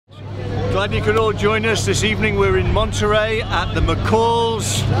Glad you could all join us this evening. We're in Monterey at the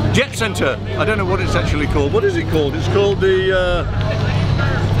McCalls Jet Center. I don't know what it's actually called. What is it called? It's called the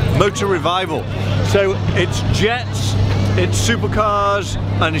Motor Revival. So it's jets, it's supercars,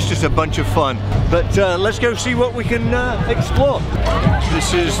 and it's just a bunch of fun. But let's go see what we can explore.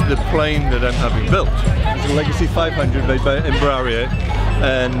 This is the plane that I'm having built. It's a Legacy 500 made by Embraer,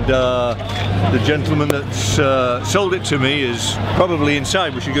 and the gentleman that's sold it to me is probably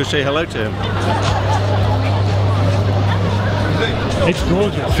inside. We should go say hello to him. It's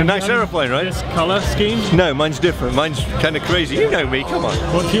gorgeous. It's a nice aeroplane, right? This colour scheme? No, mine's different. Mine's kind of crazy. You know me, come on.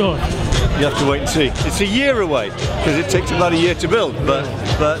 What's yours? You have to wait and see. It's a year away because it takes about a year to build, but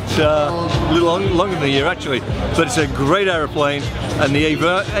a little longer than a year actually. But it's a great aeroplane, and the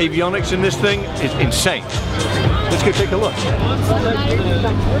avionics in this thing is insane. Let's go take a look.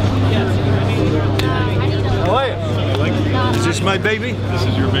 How are you? Is this my baby? This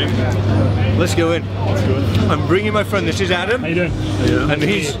is your baby. Let's go in. Let's go in. I'm bringing my friend. This is Adam. How you doing? Yeah. And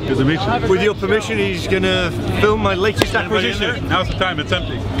he's, Good to meet you. with your permission, he's going to film my latest acquisition. Now's the time, it's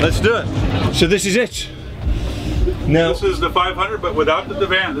empty. Let's do it. So this is it. Now, This is the 500, but without the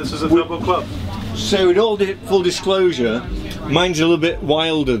divan. This is a double club. so in all full disclosure, mine's a little bit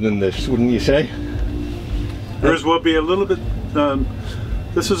wilder than this, wouldn't you say? Yours will be a little bit,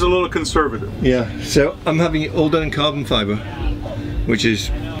 this is a little conservative. Yeah, so I'm having it all done in carbon fiber, which is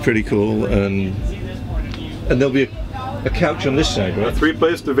pretty cool, and there'll be a couch on this side, A right?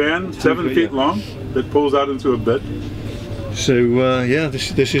 3-place divan, 7 feet long, that pulls out into a bed. So yeah,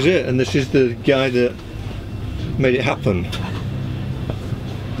 this is it, and this is the guy that made it happen.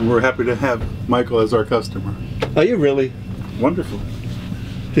 And we're happy to have Michael as our customer. Are you really? Wonderful.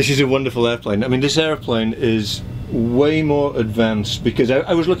 This is a wonderful airplane. I mean, this airplane is way more advanced, because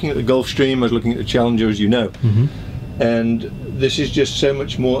I was looking at the Gulfstream, I was looking at the Challenger, as you know, and this is just so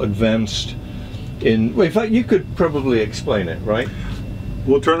much more advanced well, in fact, you could probably explain it, right?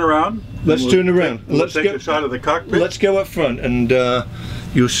 We'll turn around. Let's turn around. Let's take a shot of the cockpit. Let's go up front, and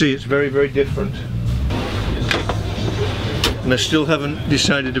you'll see it's very, very different. And I still haven't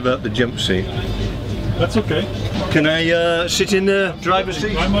decided about the jump seat. That's okay. Can I sit in the driver's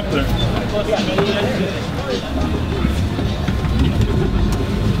seat? I'm up there.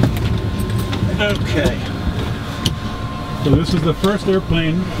 Okay. So this is the first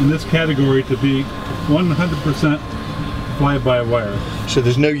airplane in this category to be 100% fly-by-wire So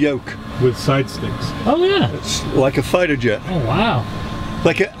there's no yoke. with side sticks. Oh yeah. It's like a fighter jet. Oh wow.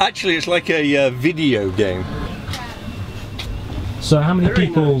 Actually, it's like a video game. So how many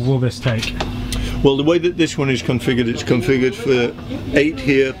people will this take? Well, the way that this one is configured, it's configured for 8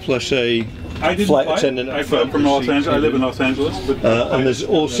 here plus a flight attendant I up flew front. from Los Angeles. I live in Los Angeles. But And there's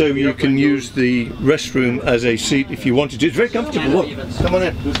also, you can use the restroom as a seat if you wanted to. It's very comfortable, look, come on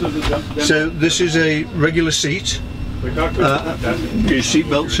in. This is the So this is a regular seat. the cockpit. Your seat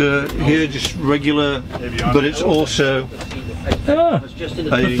belts are here, just regular, but it's also Ah,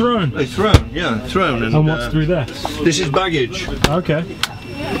 a throne. A throne, yeah, throne. And what's through there? This is baggage. Okay.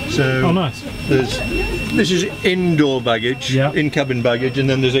 So Oh nice. this is indoor baggage, Yeah. in-cabin baggage, and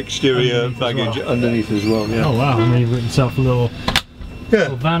then there's exterior Underneath as baggage well. underneath as well. Yeah. Oh wow. I mean, you've got yourself a little Yeah.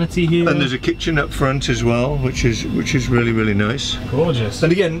 vanity here. And there's a kitchen up front as well, which is really, really nice. Gorgeous.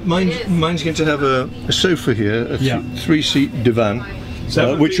 And again, mine's going to have a sofa here, a Yeah. 3-seat divan,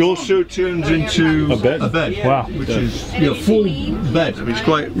 which also turns into a bed. Wow. Which is full bed. I mean, it's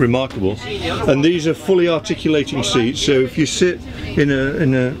quite remarkable. And these are fully articulating seats. So if you sit in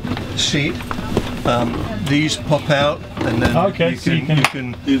a seat, these pop out, and then Okay, you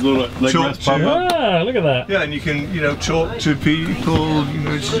can These little leg talk rests pop to. up. Ah, look at that. Yeah, and you can talk to people.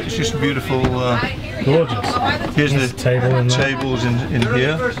 It's just beautiful. Gorgeous. Here's There's the a table in there. tables in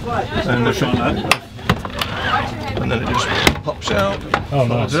here, and Push on that. and then it just pops out, Oh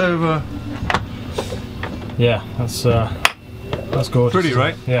folds nice. over. Yeah, that's gorgeous. Pretty,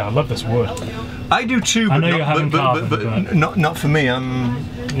 right? Yeah, I love this wood. I do too, I but, know you're not, having carbon, but not for me. I'm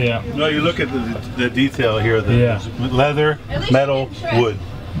Yeah. No, you look at the detail here. Yeah. Leather, metal, wood.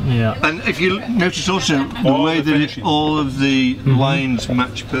 Yeah. and if you notice also the All way the that finishing. all of the lines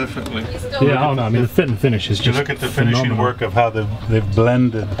match perfectly. Yeah. Oh no, I mean the fit and finish is You just look at the finishing phenomenal. work of how they've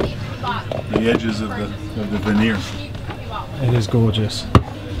blended the edges of the veneer. It is gorgeous.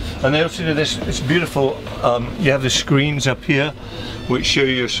 And they also do this. It's beautiful. You have the screens up here, which show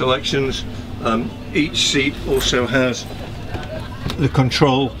you your selections. Each seat also has the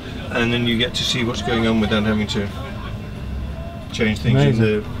control, and then you get to see what's going on without having to change things. Amazing.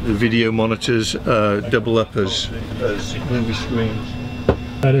 In the video monitors double up as movie screens.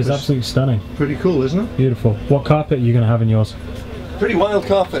 That is absolutely stunning. Pretty cool, isn't it? Beautiful. What carpet are you going to have in yours? pretty wild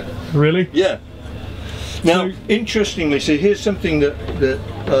carpet. Really? Yeah. Now, interestingly, see, here's something that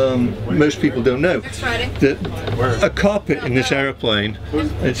most people don't know. That a carpet in this aeroplane,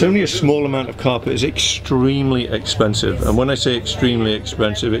 it's only a small amount of carpet, is extremely expensive. And when I say extremely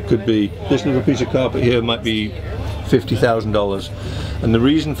expensive, it could be, this little piece of carpet here might be $50,000. And the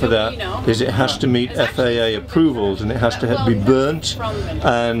reason for that is it has to meet FAA approvals, and it has to be burnt,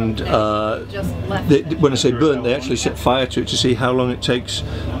 and when I say burnt, they actually set fire to it to see how long it takes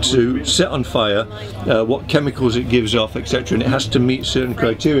to set on fire, what chemicals it gives off, etc., and it has to meet certain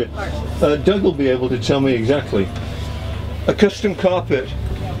criteria. Doug will be able to tell me exactly. A custom carpet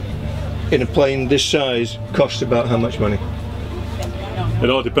in a plane this size costs about how much money? It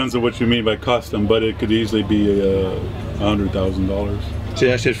all depends on what you mean by custom, but it could easily be $100,000.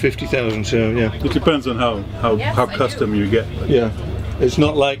 See, I said 50,000, so yeah. It depends on how custom you get. Yeah, it's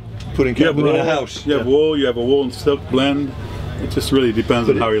not like putting carpet in a house. You have wool, you have a wool and silk blend. It just really depends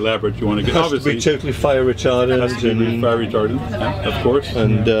on how elaborate you want to get. It has to be totally fire retardant. It has to be fire retardant, of course.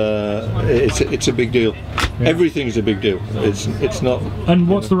 And it's a big deal. Yeah. Everything's a big deal. It's not. And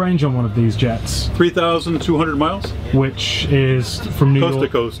what's the range on one of these jets? 3,200 miles. Which is from New York? Coast to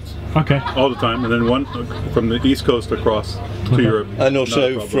coast. Okay. All the time, and then one from the East Coast across to Europe. And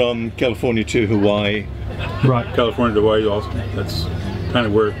also from California to Hawaii. Right. California to Hawaii also. That's kind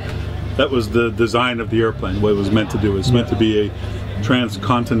of where, that was the design of the airplane, what it was meant to do. It's meant to be a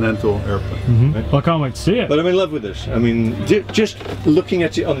transcontinental airplane. Well, I can't wait to see it. But I'm in love with this. I mean, just looking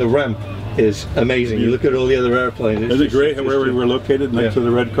at it on the ramp is amazing. You look at all the other airplanes. Isn't it great where we were located next to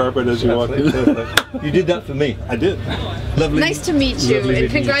the red carpet as you walked in? You did that for me. I did. Lovely. Nice to meet you, and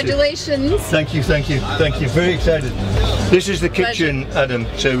congratulations. Thank you, thank you, thank you. Very excited. This is the kitchen, Adam.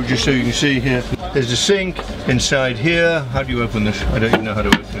 So just so you can see here, there's a sink inside here. How do you open this? I don't even know how to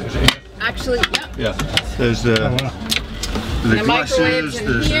open it. Is it here? Actually, yeah. There's the microwaves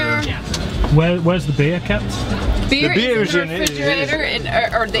in here. Where's the beer kept? Beer is in the refrigerator,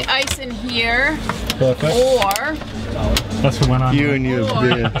 or the ice in here. Perfect. Or that's for when I'm you and your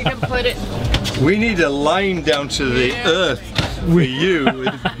beer. You can put it. We need a line down to the earth for you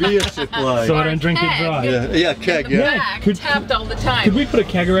with beer supply. So I don't drink it dry. Yeah, keg. Yeah. Tapped all the time. Could we put a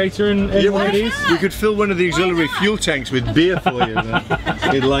kegerator in one of these? We could fill one of the auxiliary fuel tanks with beer for you.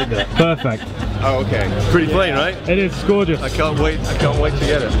 You'd like that. Perfect. Oh, okay. Pretty plain, right? It is. It's gorgeous. I can't wait. I can't wait to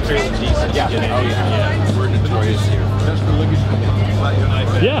get it.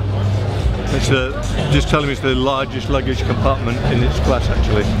 Yeah. It's just telling me it's the largest luggage compartment in its class,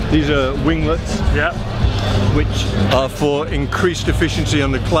 actually. These are winglets. Yeah. Which are for increased efficiency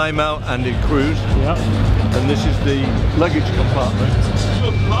on the climb out and in cruise. Yeah. And this is the luggage compartment.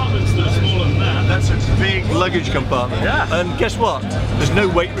 Compartments that are smaller than that. That's a big luggage compartment. Yeah. And guess what? There's no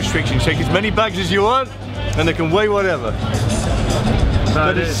weight restrictions. Take as many bags as you want, and they can weigh whatever.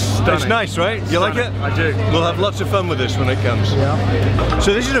 No, it's nice, right? You like it? I do. We'll have lots of fun with this when it comes. Yeah.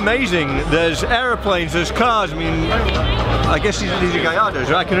 So this is amazing. There's aeroplanes, there's cars. I mean, I guess these are Gallardos,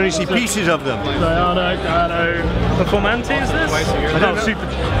 right? I can only see pieces of them. Gallardo. Performante is this? I don't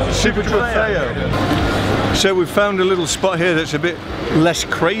know. Super Trofeo. So we've found a little spot here that's a bit less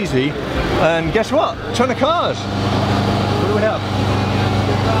crazy. And guess what? A ton of cars. What do we have?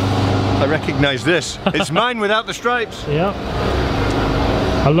 I recognize this. It's mine without the stripes. Yeah.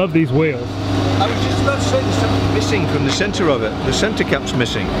 I love these wheels. I was just about to say there's something missing from the centre of it. The centre cap's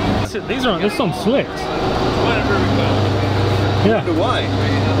missing. These are this on slicks. Yeah. I wonder why. I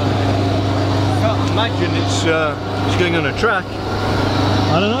can't imagine it's going on a track.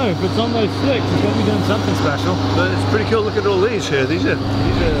 I don't know, if it's on those slicks, it's got to be doing something special. But it's pretty cool. Look at all these here. These are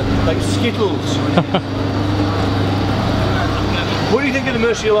like Skittles. What do you think of the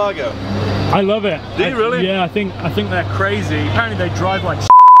Murcielago? I love it. Do you really? Yeah, I think they're crazy. Apparently they drive like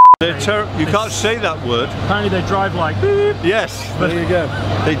You can't say that word. Apparently they drive like beep. Yes, there you go.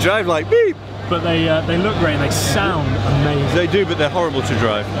 They drive like beep. But they look great and they sound amazing. They do, but they're horrible to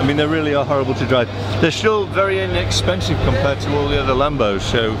drive. I mean, they really are horrible to drive. They're still very inexpensive compared to all the other Lambos.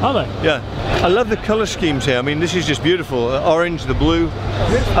 So are they? Yeah. I love the colour schemes here. I mean, this is just beautiful. The orange, the blue.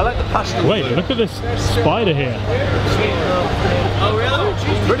 I like the pastel Wait, blue. look at this spider here. Oh, really?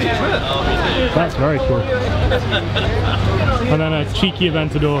 Pretty, isn't it? That's very cool. And then a cheeky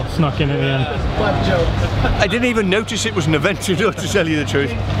Aventador snuck in at the end. I didn't even notice it was an Aventador, to tell you the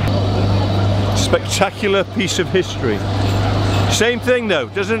truth. Spectacular piece of history. Same thing though,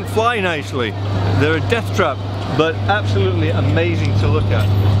 doesn't fly nicely. They're a death trap, but absolutely amazing to look at.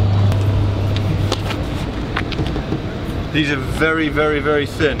 These are very, very, very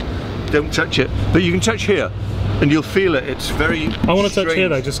thin. Don't touch it, but you can touch here. And you'll feel it, it's very I want to touch here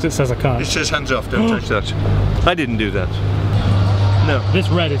though, just it says I can't. It says hands off, don't touch that. I didn't do that. No. This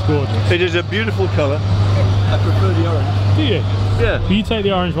red is gorgeous. It is a beautiful colour. I prefer the orange. Do you? Yeah. You take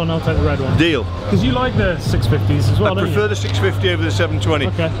the orange one, I'll take the red one. Deal. Because you like the 650s as well, I don't prefer you? the 650 over the 720.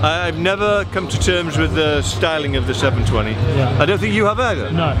 Okay. I've never come to terms with the styling of the 720. Yeah. I don't think you have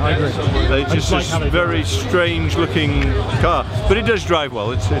either. No, I agree. It's I just like how they a do very it. strange looking car, but it does drive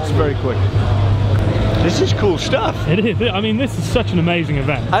well. It's very quick. This is cool stuff. It is. I mean, this is such an amazing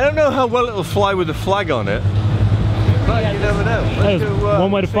event. I don't know how well it'll fly with the flag on it, but you never know. There's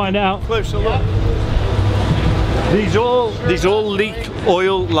one way to find out. Closer look. These all leak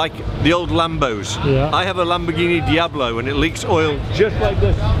oil like the old Lambos. Yeah. I have a Lamborghini Diablo and it leaks oil just like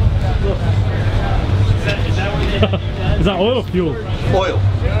this. Look. Is that oil or fuel? Oil.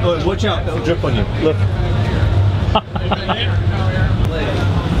 Oh, watch out, it'll drip on you. Look.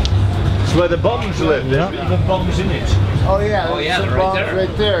 It's where the bombs live. There's even bombs in it. Oh yeah, there's some bombs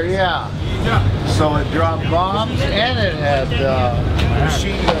right there, yeah. So it dropped bombs and it had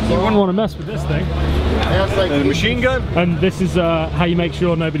machine gun You wouldn't want to mess with this thing. That's like The machine gun? And this is how you make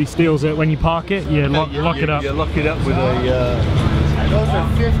sure nobody steals it when you park it. You lock it up. You lock it up with a... those are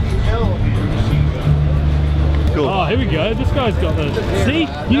 50 millimeter machine guns. cool. Oh, here we go. This guy's got the... See?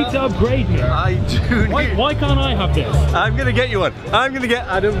 You need to upgrade me. I do need... Why can't I have this? I'm going to get you one. I'm going to get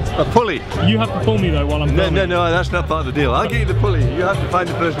Adam a pulley. You have to pull me though while I'm No, filming. no, that's not part of the deal. I'll get you the pulley. You have to find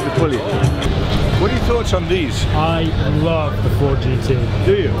the person to pull you. What are your thoughts on these? I love the Ford GT.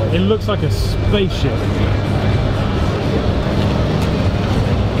 Do you? It looks like a spaceship.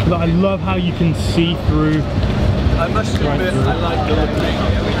 But I love how you can see through. I must admit, I like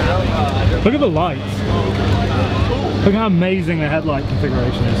the... Look at the lights. Look how amazing the headlight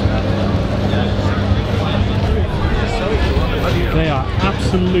configuration is. They are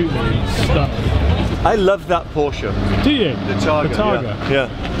absolutely stunning. I love that Porsche. Do you? The Targa. The Targa. Yeah,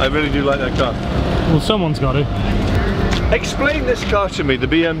 I really do like that car. Well, someone's got to. Explain this car to me, the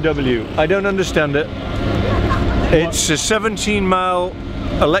BMW. I don't understand it. It's a 17-mile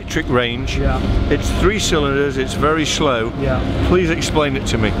electric range. Yeah. It's 3 cylinders. It's very slow. Yeah. Please explain it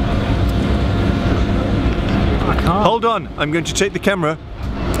to me. I can't. Hold on. I'm going to take the camera.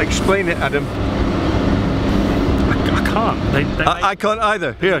 Explain it, Adam. I can't. I can't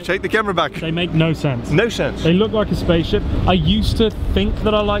either. Here, take the camera back. They make no sense. No sense. They look like a spaceship. I used to think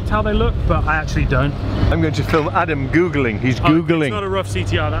that I liked how they look, but I actually don't. I'm going to film Adam Googling. He's Googling. It's not a rough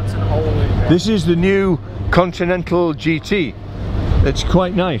CTR, that's an old... This is the new Continental GT. It's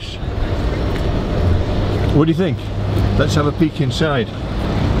quite nice. What do you think? Let's have a peek inside.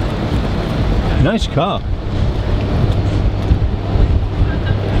 Nice car.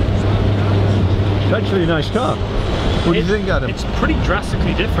 It's actually a nice car. What do you think, Adam? It's pretty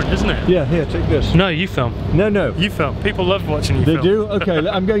drastically different, isn't it? Yeah, here, take this. No, you film. No, no. You film. People love watching you They film. do? Okay,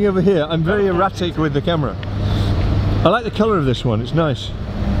 I'm going over here. I'm very erratic with the camera. I like the colour of this one, it's nice.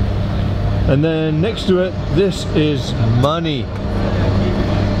 And then next to it, this is money.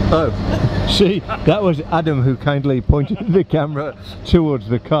 Oh, see, that was Adam who kindly pointed the camera towards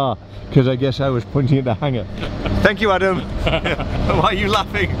the car, because I guess I was pointing at the hangar. Thank you, Adam. Why are you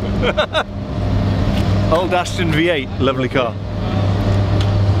laughing? Old Aston V8, lovely car.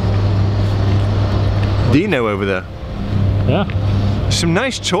 Dino over there. Yeah, Some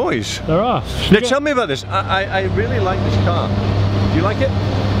nice toys. there are. Now tell me about this. I really like this car. Do you like it?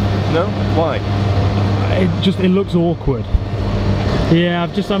 No? Why? It looks awkward. Yeah,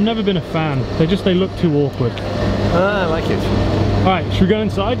 I've never been a fan. They look too awkward. Ah, I like it. Alright, should we go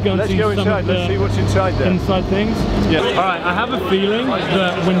inside? Go and Let's see go some inside. of the Let's see what's inside there. inside things? Yeah. Alright, I have a feeling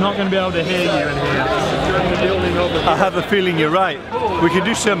that we're not going to be able to hear you in here. I have a feeling you're right. We could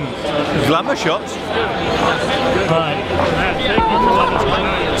do some glamour shots. Right.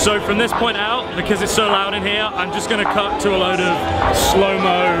 So from this point out, because it's so loud in here, I'm just going to cut to a load of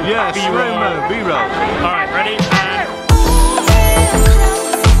slow-mo, Yeah, B-roll. slow-mo, B-roll. Alright, ready? And...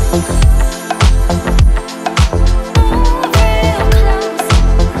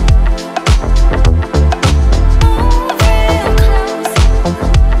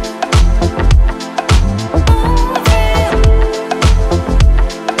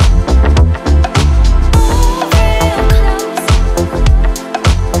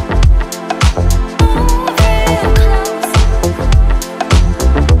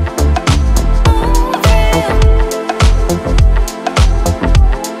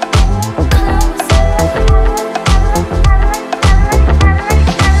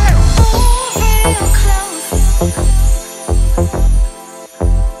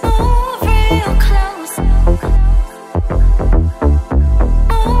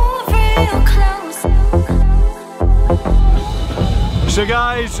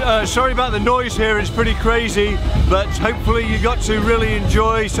 guys, sorry about the noise here, it's pretty crazy, but hopefully you got to really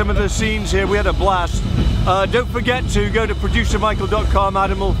enjoy some of the scenes here. We had a blast. Don't forget to go to producermichael.com.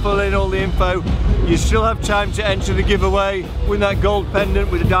 Adam will fill in all the info. You still have time to enter the giveaway, win that gold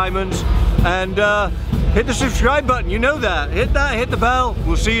pendant with the diamonds, and hit the subscribe button, you know that. Hit that, hit the bell.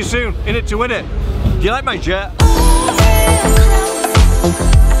 We'll see you soon. In it to win it. Do you like my jet?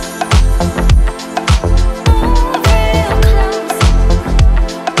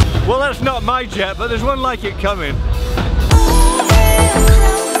 Well, that's not my jet, but there's one like it coming.